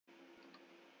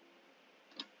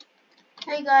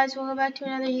Hey guys, welcome back to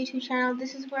another YouTube channel.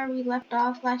 This is where we left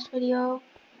off last video,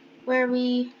 where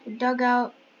we dug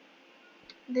out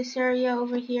this area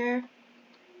over here.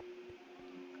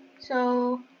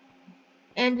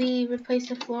 And we replaced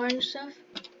the floor and stuff.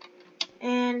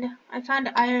 And I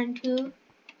found iron too.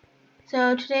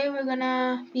 So today we're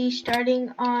gonna be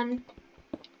starting on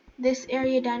this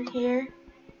area down here.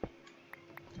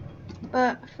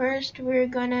 But first we're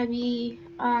gonna be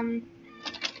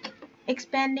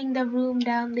expanding the room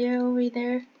down there over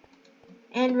there.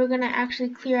 And we're gonna actually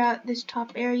clear out this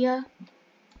top area.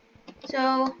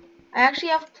 So I actually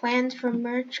have plans for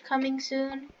merch coming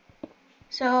soon.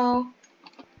 So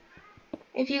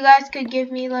if you guys could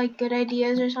give me like good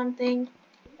ideas or something,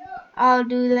 I'll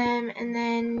do them. And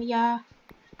then yeah.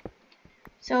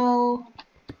 So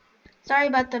sorry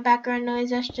about the background noise,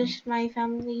 that's just my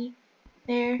family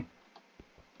there.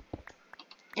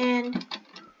 And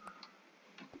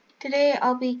today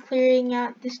I'll be clearing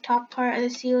out this top part of the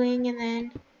ceiling and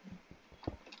then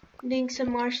doing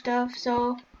some more stuff.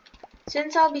 So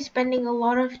since I'll be spending a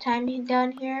lot of time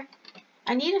down here,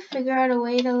 I need to figure out a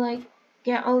way to like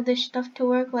get all this stuff to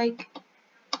work, like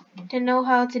to know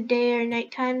how it's a day or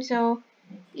nighttime. So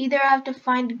either I have to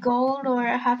find gold or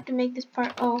I have to make this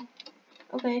part. Oh,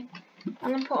 okay.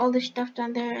 I'm gonna put all this stuff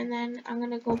down there and then I'm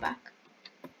gonna go back.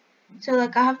 So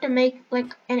like I have to make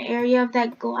like an area of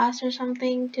that glass or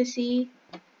something to see,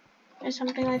 or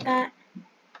something like that.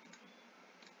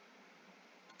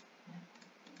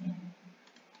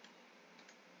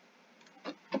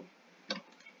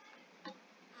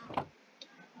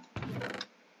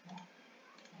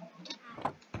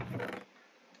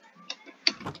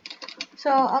 So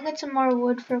I'll get some more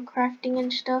wood for crafting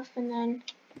and stuff, and then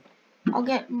I'll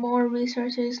get more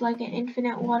resources like an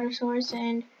infinite water source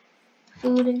and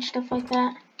food and stuff like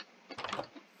that.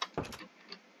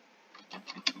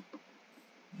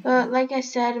 But like I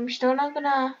said, I'm still not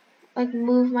gonna like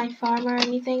move my farm or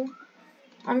anything.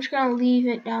 I'm just gonna leave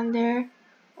it down there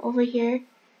over here.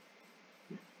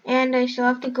 And I still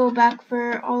have to go back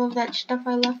for all of that stuff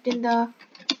I left in the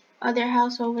other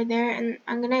house over there, and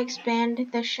I'm gonna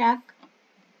expand the shack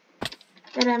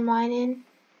that I'm mining.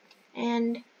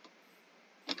 And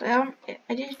I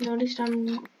just noticed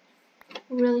I'm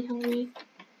really hungry.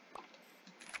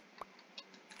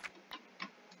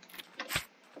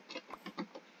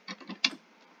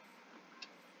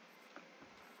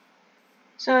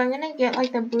 So I'm gonna get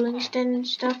like the brewing stand and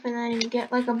stuff, and then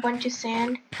get like a bunch of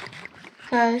sand,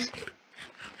 cause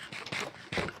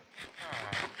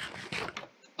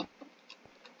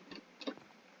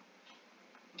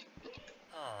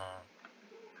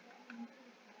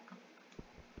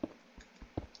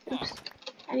oops,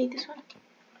 I need this one.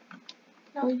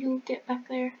 No, you get back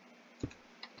there.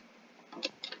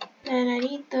 Then I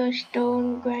need the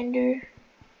stone grinder.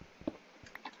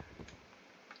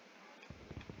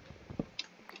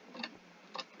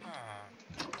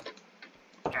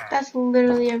 That's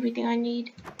literally everything I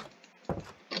need.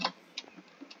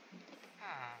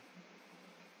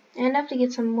 And I have to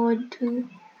get some wood too.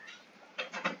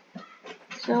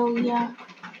 So yeah.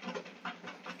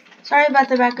 Sorry about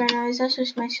the background noise, that's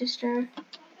just my sister.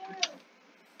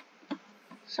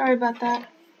 Sorry about that.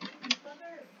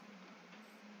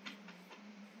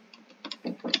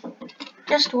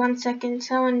 Just 1 second,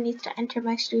 someone needs to enter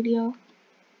my studio.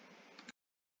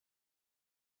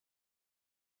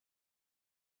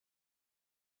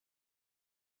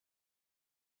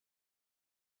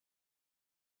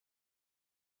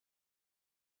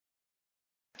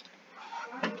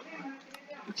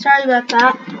 Sorry about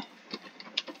that.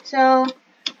 So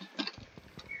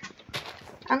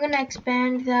I'm gonna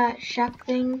expand that shack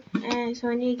thing, and so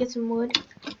I need to get some wood.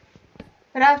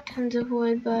 But I have tons of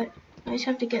wood, but I just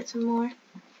have to get some more.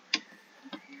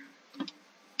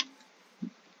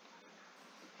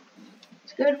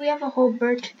 It's good we have a whole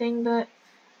birch thing, but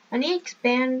I need to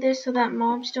expand this so that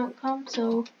mobs don't come,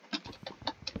 so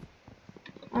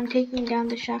I'm taking down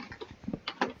the shack.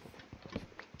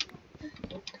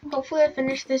 Hopefully I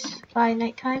finish this by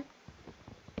nighttime,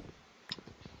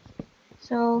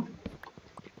 so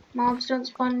mobs don't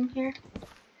spawn in here.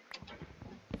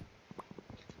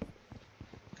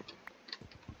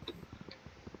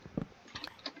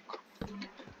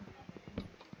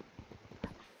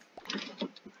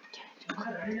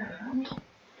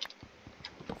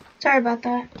 Sorry about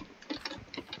that.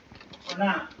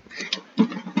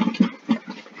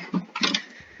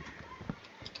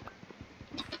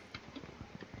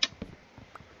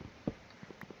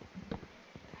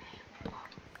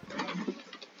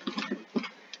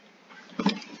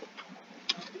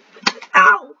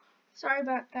 Ow! Sorry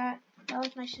about that. That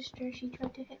was my sister. She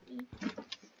tried to hit me.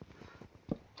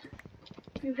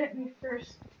 You hit me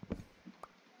first.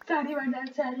 Daddy, my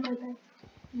dad, Daddy, my dad.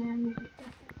 Yeah, you hit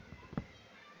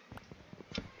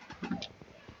that.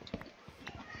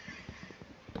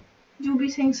 You'll be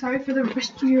saying sorry for the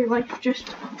rest of your life, just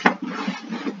for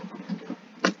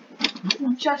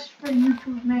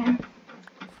YouTube, man.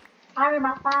 I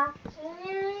remember.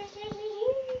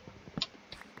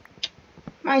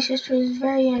 My sister is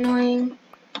very annoying.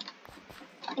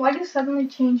 Why did you suddenly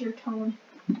change your tone?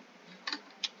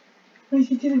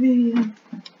 Listen to the video.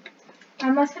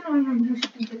 I must have known I'm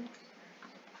just stupid.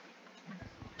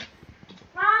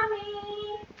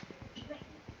 Mommy!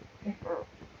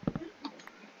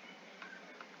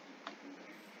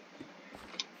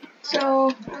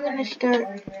 So, I'm gonna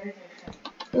start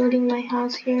building my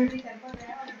house here.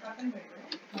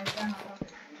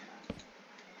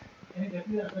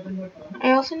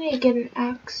 I also need to get an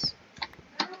axe.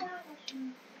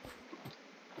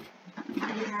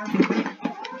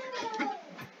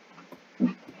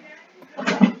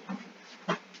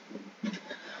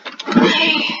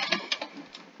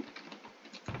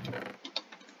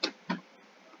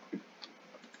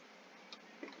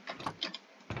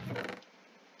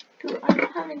 Dude, I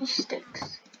don't have any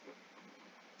sticks.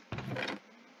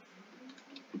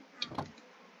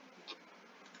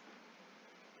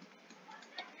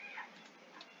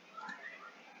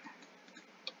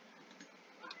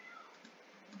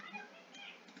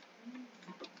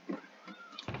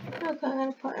 Okay, I'm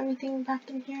gonna put everything back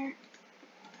in here.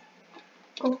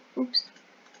 Oh, oops.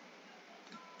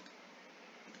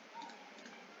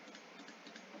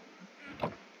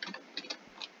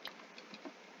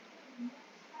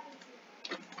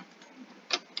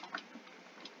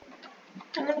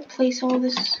 I'm gonna place all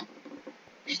this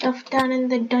stuff down in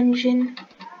the dungeon.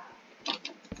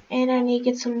 And I need to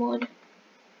get some wood.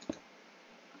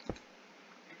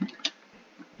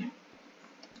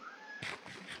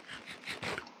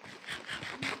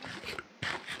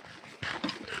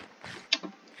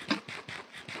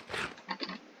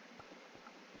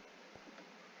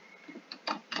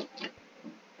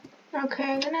 Okay,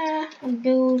 I'm gonna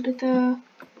build the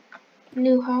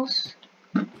new house.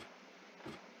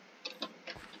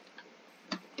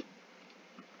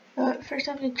 But first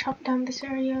I have to chop down this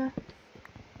area.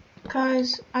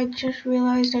 Because I just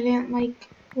realized I didn't like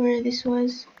where this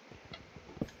was.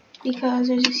 Because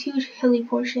there's this huge hilly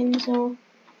portion, so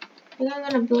I think I'm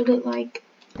gonna build it like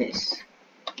this.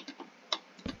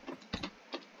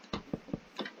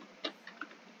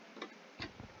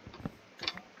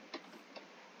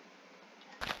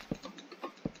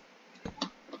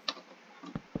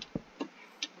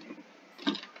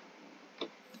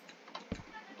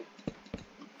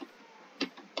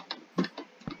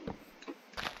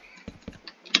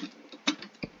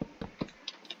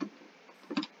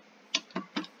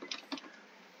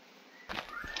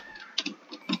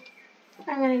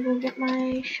 I'm gonna go get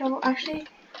my shovel. Actually,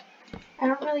 I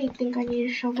don't really think I need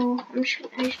a shovel. I just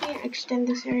need to extend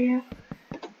this area.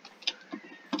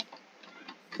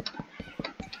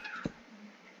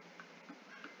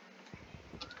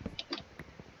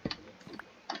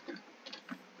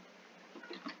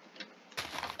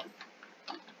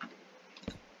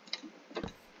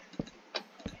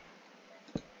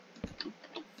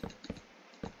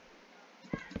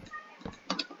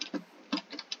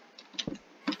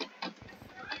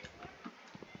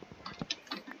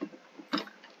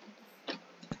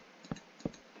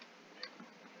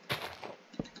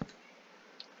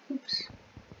 Oops.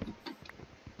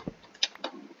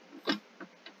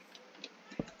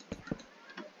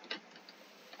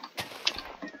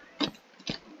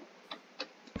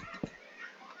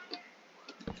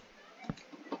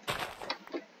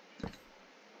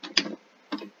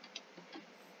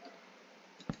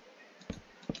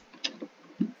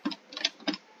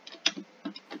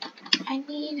 I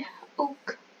need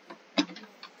oak.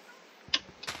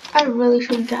 I really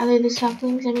should gather the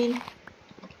saplings. I mean,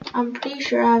 I'm pretty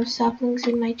sure I have saplings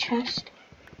in my chest.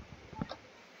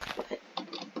 But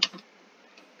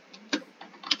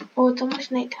oh, it's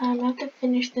almost nighttime. I have to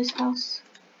finish this house.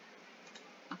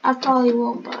 I probably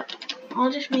won't, but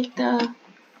I'll just make the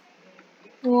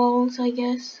walls, I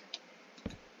guess.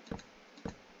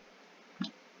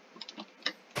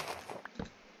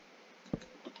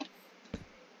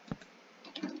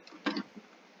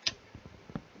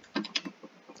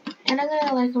 And I'm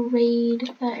gonna like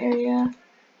raid that area.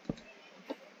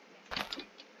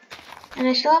 And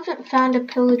I still haven't found a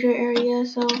pillager area,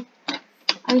 so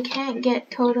I can't get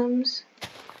totems.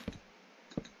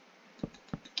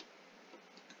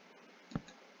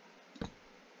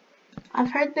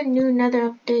 I've heard the new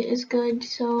Nether update is good,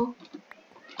 so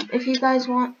if you guys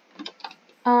want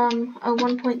a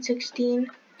 1.16,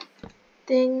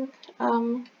 thing.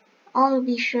 I'll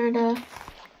be sure to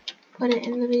put it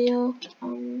in the video.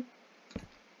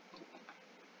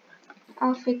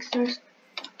 I'll fix those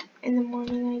in the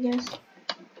morning, I guess.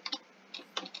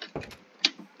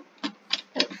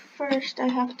 But first, I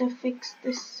have to fix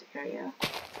this area.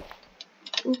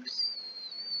 Oops.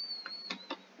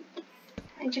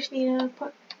 I just need to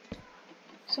put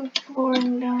some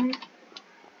flooring down.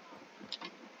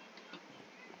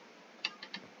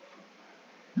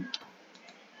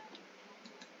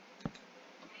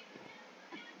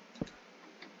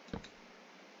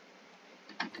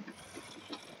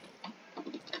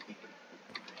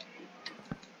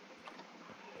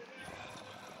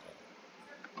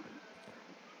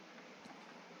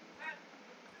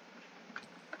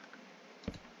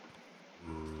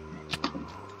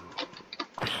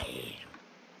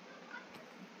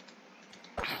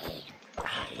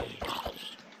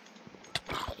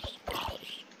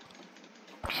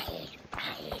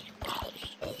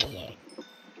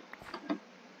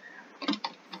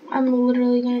 I'm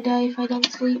literally gonna die if I don't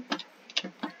sleep.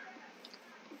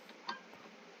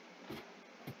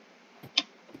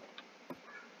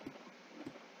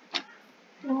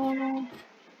 No.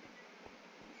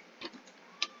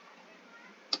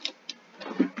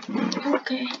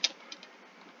 Okay.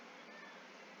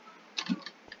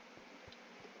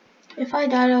 If I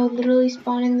died, I would literally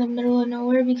spawn in the middle of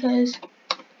nowhere because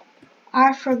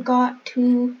I forgot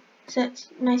to set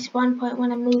my spawn point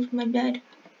when I moved my bed.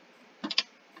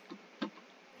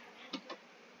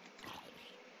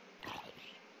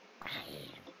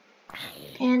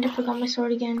 And I forgot my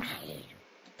sword again.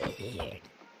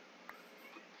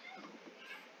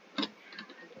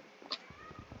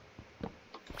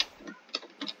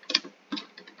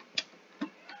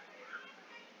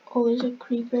 Oh, there's a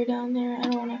creeper down there. I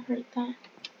don't want to hurt that.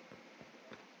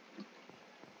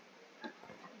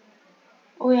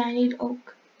 Oh yeah, I need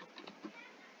oak.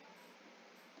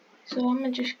 So I'm gonna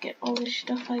just get all this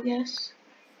stuff, I guess.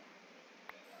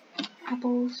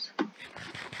 Apples.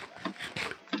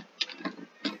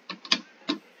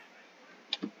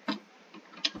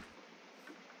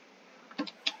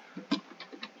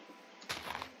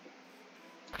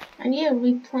 I need to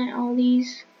replant all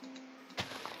these.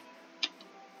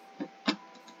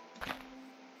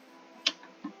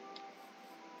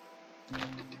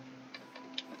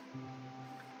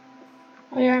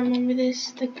 Oh yeah, I remember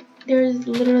this. There's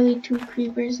literally 2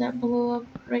 creepers that blow up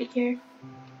right here.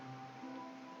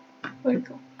 Where'd it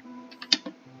go?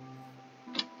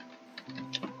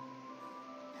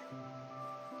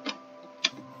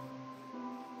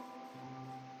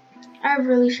 I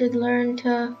really should learn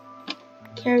to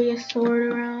carry a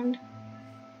sword around.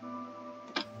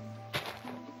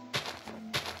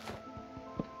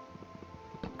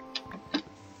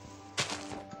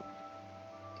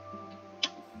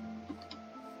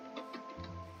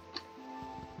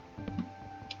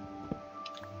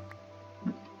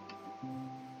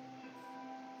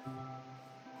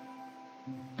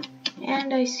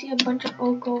 And I see a bunch of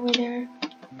oak over there.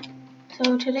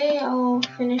 So today I'll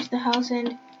finish the house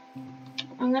and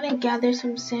I'm gonna gather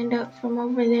some sand up from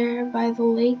over there by the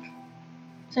lake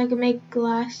so I can make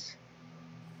glass.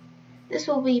 This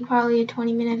will be probably a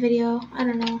 20-minute video, I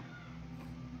don't know.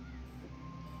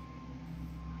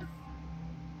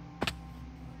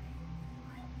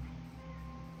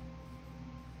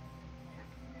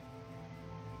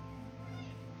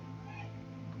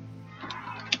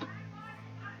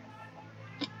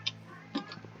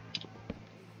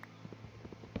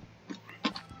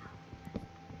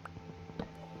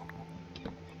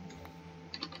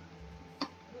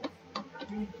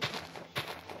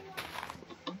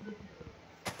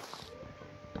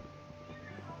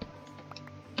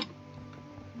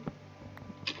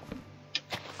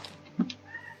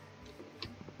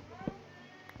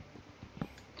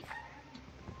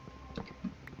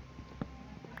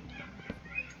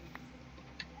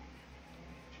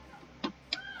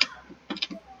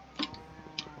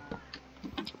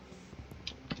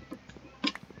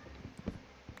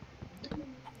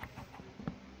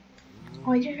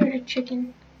 Oh, I just heard a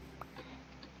chicken.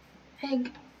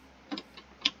 Egg.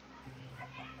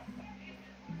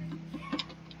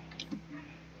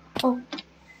 Oh,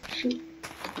 shoot.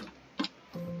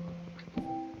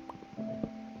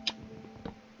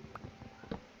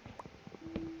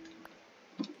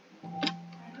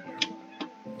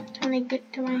 Time to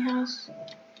get to my house.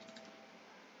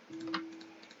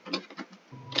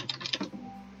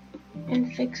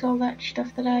 And fix all that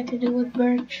stuff that I had to do with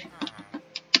birch.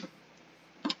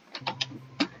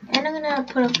 And I'm gonna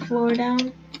put a floor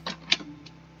down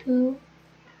too.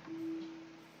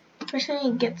 First I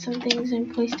need to get some things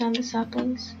and place down the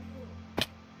saplings.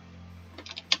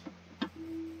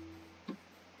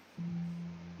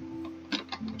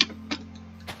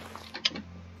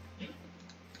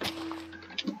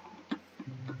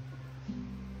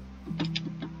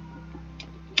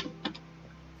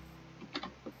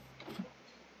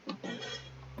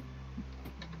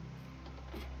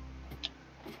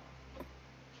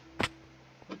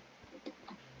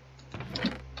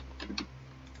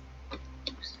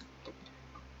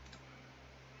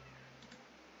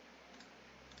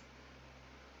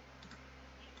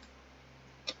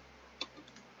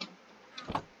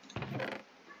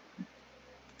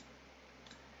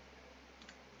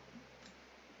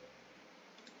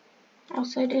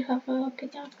 Also, I did have a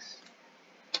pickaxe.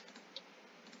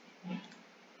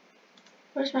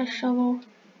 Where's my shovel?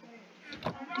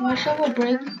 Did my shovel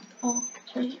break? Oh,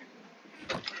 it's right here.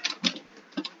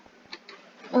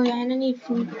 Oh yeah, and I need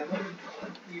food.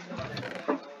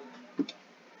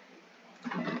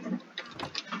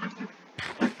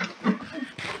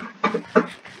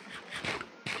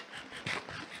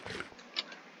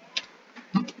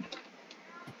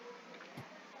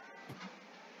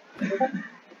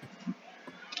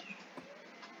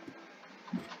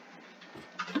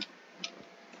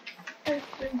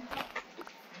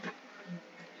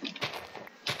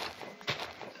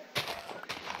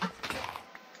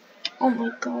 Oh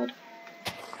my god.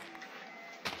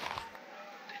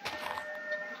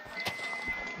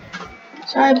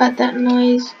 Sorry about that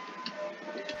noise.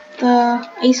 The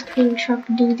ice cream truck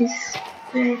dude is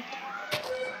here.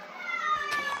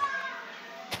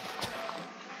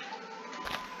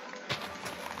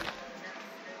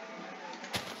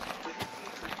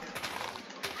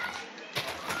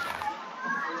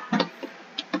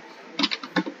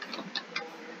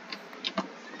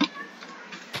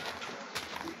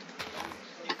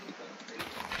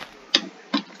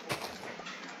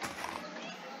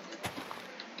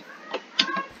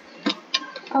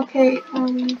 Okay,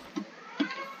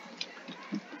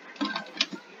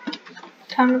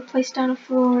 time to place down a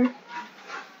floor,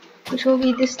 which will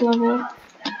be this level.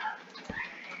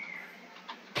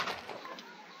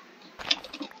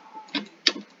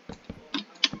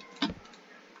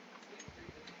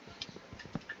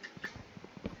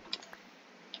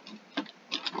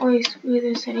 Oh, yes, with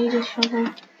this, I need a shovel.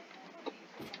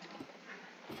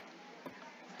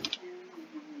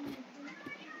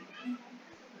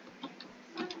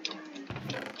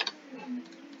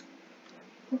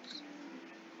 Oops.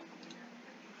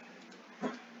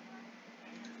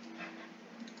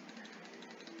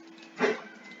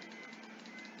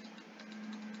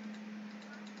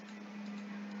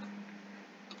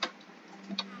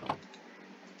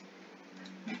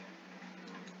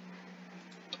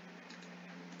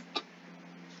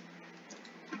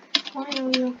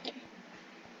 Finally, okay.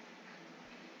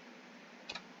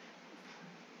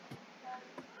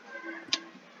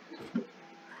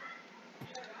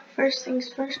 First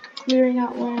things first, clearing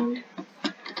out land.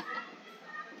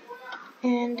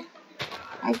 And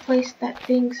I placed that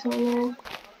thing so low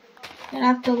that I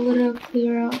have to literally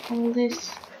clear out all this.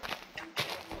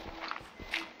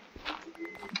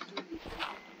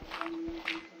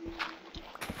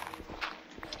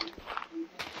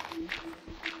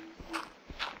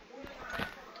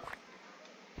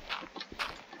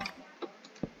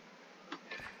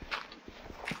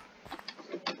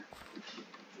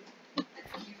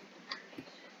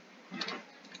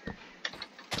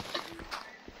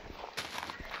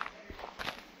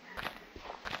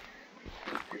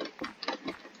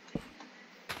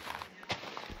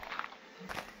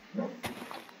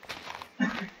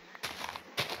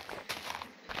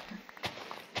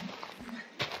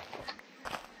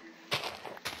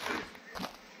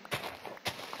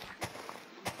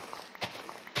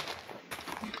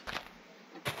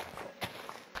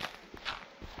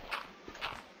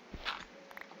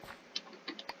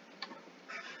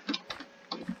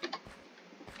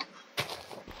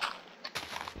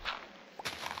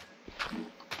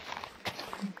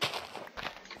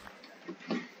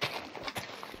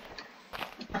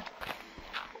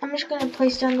 I'm just gonna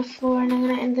place down the floor and I'm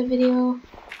gonna end the video.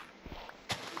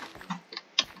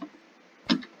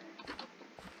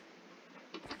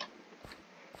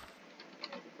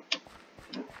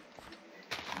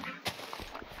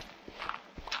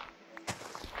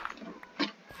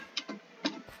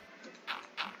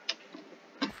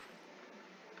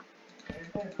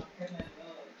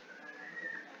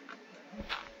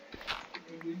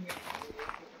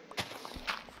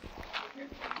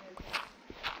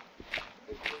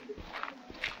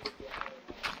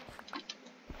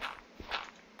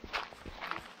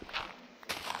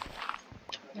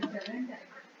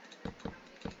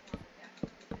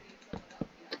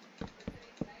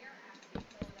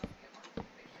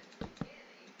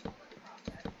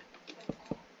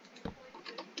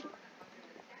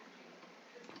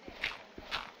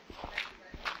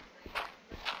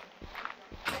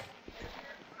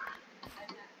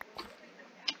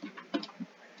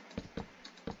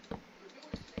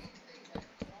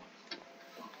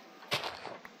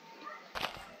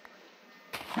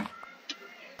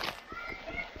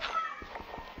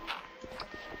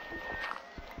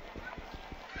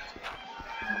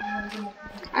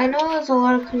 I know there's a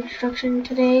lot of construction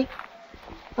today,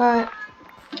 but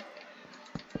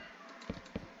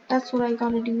that's what I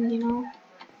gotta do, you know?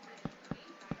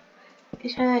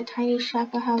 Instead of that tiny shack,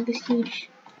 I have this huge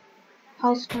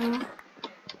house now.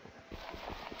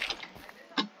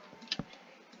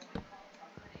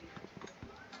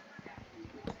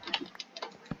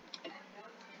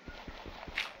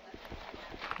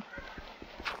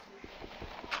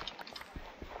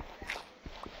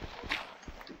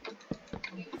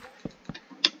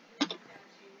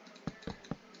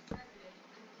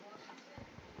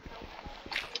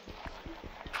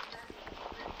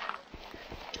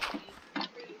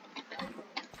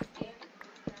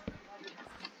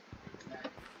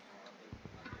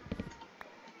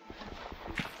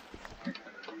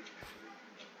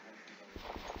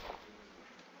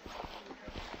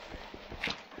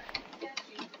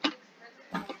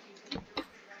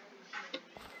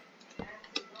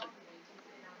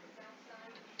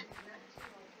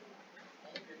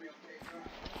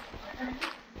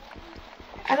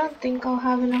 I don't think I'll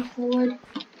have enough wood,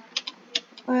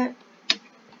 but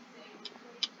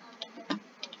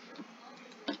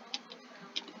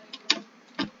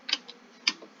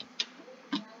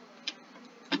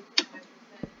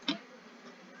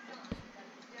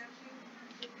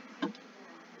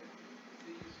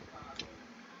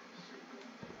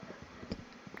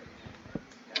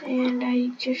and I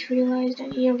just realized I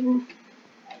need a roof.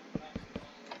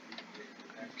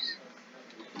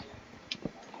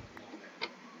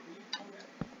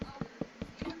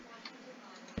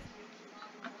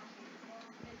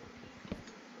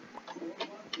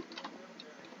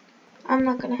 I'm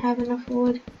not gonna have enough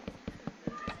wood.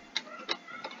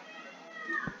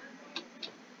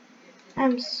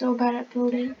 I'm so bad at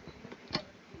building.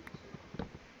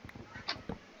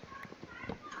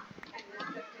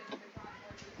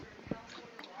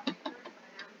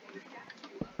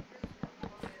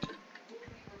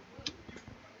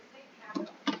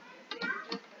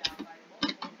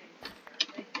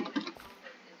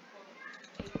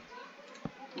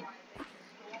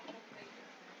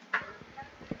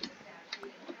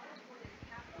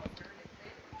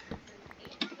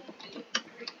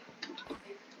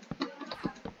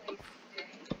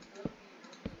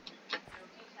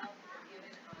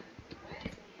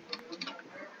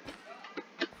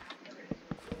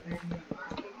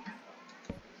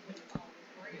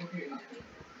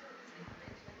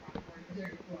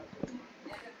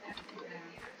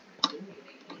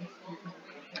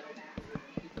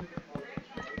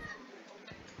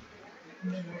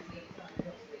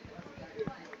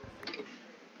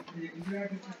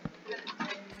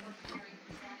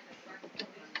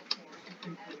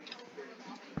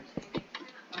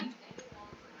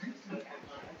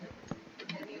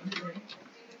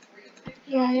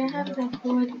 Yeah, I don't have enough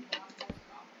wood.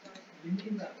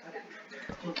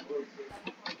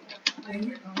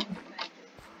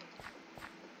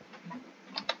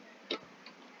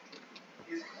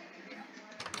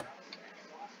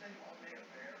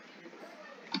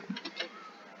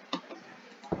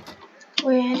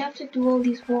 Wait, I'd have to do all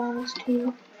these walls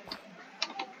too.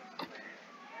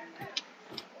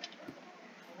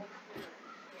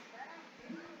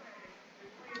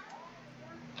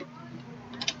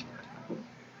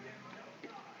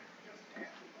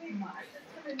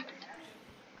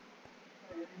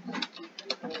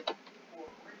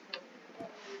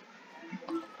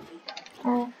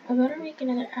 Oh, I better make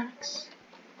another axe.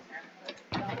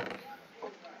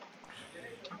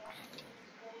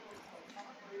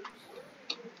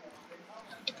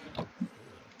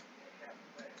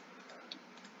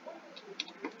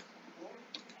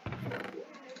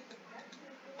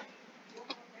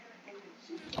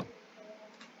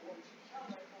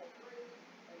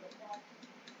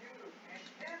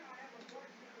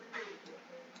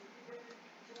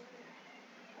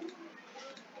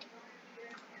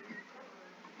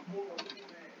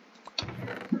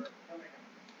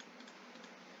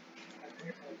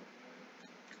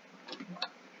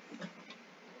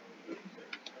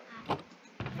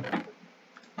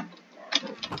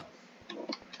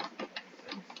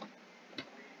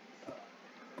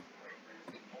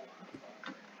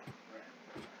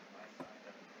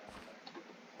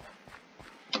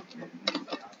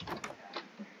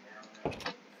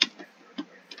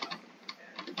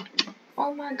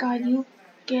 Oh my god, you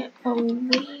get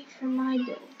away from my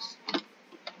builds.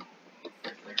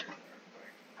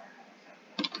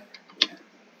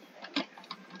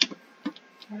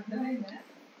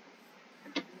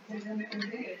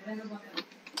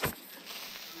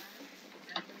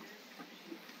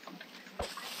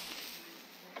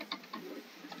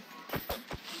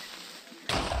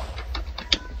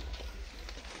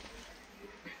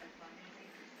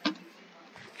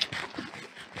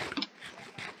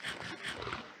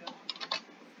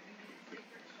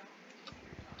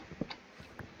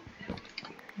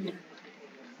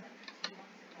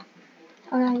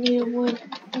 I needed wood.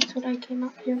 That's what I came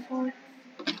up here for.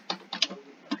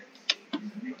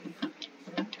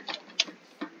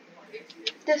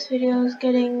 This video is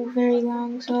getting very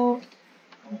long, so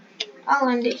I'll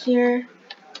end it here.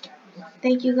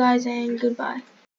 Thank you guys and goodbye.